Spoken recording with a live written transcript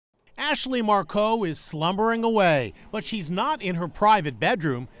Ashley Marcoux is slumbering away, but she's not in her private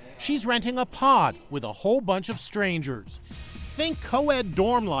bedroom. She's renting a pod with a whole bunch of strangers. Think co-ed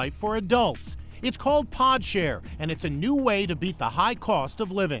dorm life for adults. It's called Podshare, and it's a new way to beat the high cost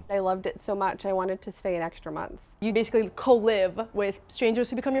of living. I loved it so much, I wanted to stay an extra month. You basically co-live with strangers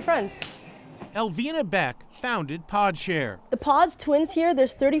who become your friends. Elvina Beck founded Podshare. The pods, twins here,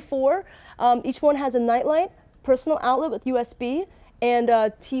 there's 34. Each one has a nightlight, personal outlet with USB, and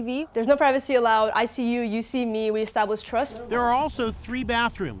TV. There's no privacy allowed. I see you, you see me, we establish trust. There are also 3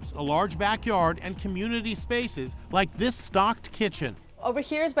 bathrooms, a large backyard, and community spaces like this stocked kitchen. Over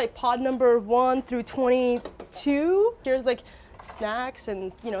here is by pod number 1 through 22. Here's like snacks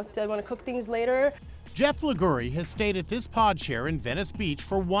and, if they want to cook things later. Jeff Liguri has stayed at this Podshare in Venice Beach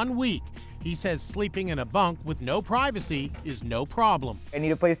for 1 week. He says sleeping in a bunk with no privacy is no problem. I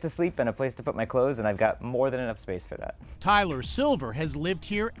need a place to sleep and a place to put my clothes, and I've got more than enough space for that. Tyler Silver has lived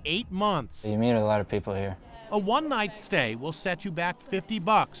here 8 months. You meet a lot of people here. A one-night stay will set you back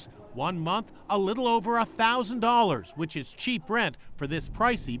 $50. 1 month, a little over $1,000, which is cheap rent for this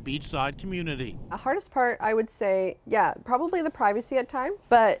pricey beachside community. The hardest part, I would say, probably the privacy at times,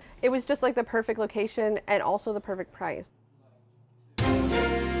 but it was just like the perfect location and also the perfect price.